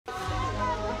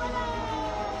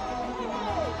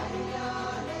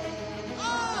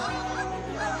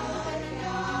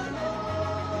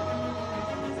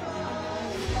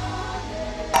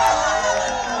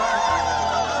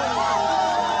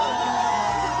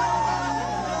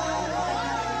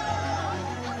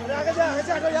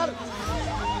ऐसे हटो यार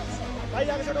भाई,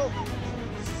 आगे चलो।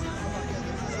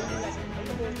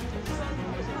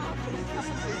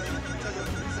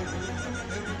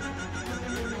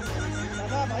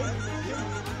 भाई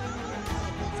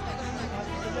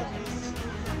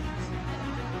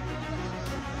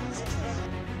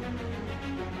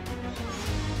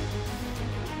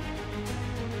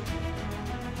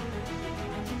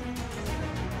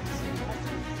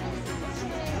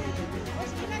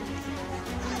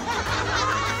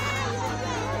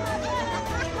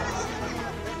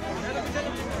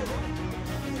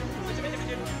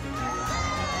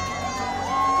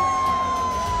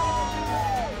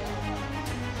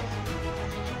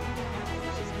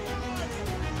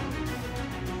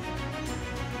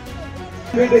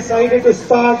we decided to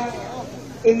start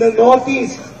in the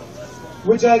northeast,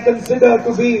 which I consider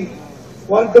to be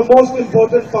one of the most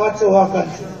important parts of our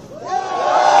country.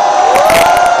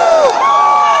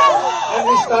 And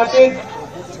we started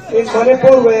in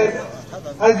Manipur, where,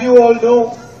 as you all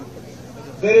know,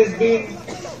 there has been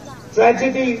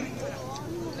tragedy,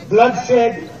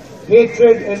 bloodshed,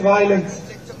 hatred and violence.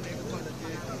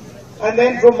 And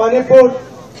then from Manipur,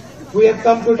 we have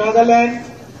come to Nagaland,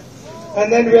 and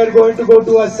then we are going to go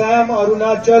to Assam,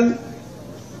 Arunachal,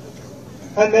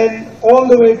 and then all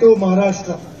the way to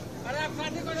Maharashtra.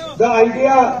 The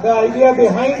idea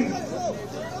behind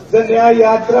the Nyay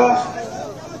Yatra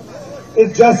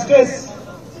is justice,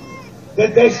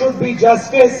 that there should be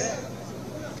justice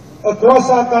across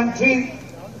our country,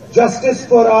 justice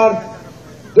for our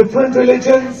different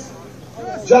religions,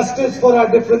 justice for our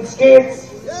different states,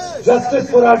 justice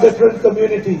for our different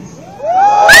communities.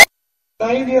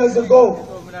 9 years ago,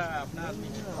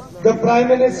 the Prime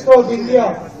Minister of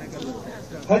India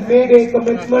had made a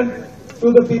commitment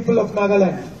to the people of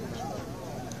Nagaland.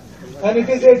 And it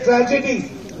is a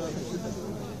tragedy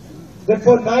that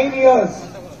for 9 years,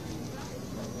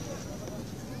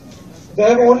 there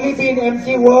have only been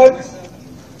empty words,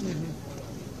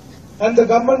 and the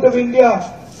government of India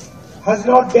has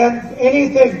not done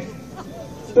anything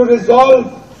to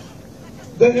resolve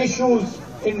the issues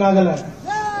in Nagaland.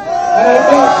 And I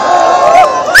think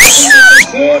it's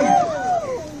a shame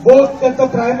both that the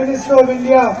Prime Minister of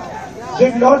India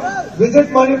did not visit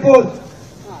Manipur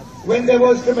when there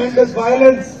was tremendous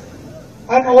violence,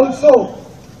 and also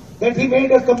that he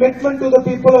made a commitment to the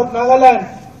people of Nagaland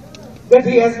that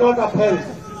he has not upheld.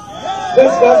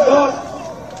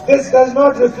 This does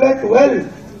not reflect well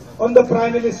on the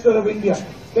Prime Minister of India,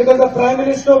 because the Prime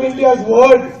Minister of India's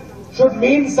word should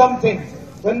mean something.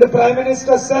 When the Prime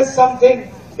Minister says something,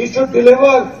 he should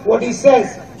deliver what he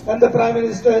says, and the Prime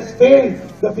Minister has failed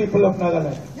the people of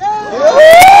Nagaland. So,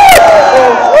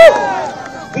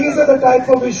 these are the type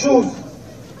of issues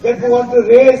that we want to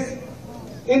raise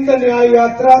in the Nyay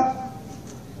Yatra.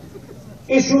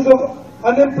 Issues of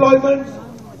unemployment,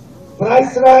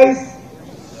 price rise,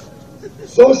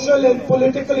 social and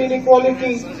political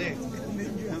inequality,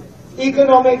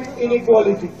 economic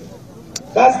inequality.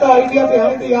 That's the idea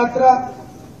behind the Yatra,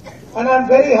 and I'm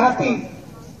very happy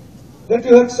that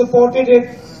you have supported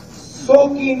it so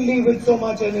keenly with so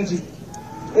much energy.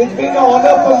 It's been an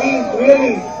honor for me,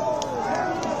 really.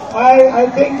 I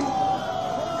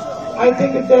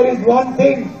think if there is one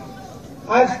thing,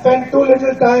 I've spent too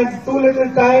little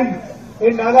time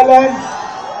in Nagaland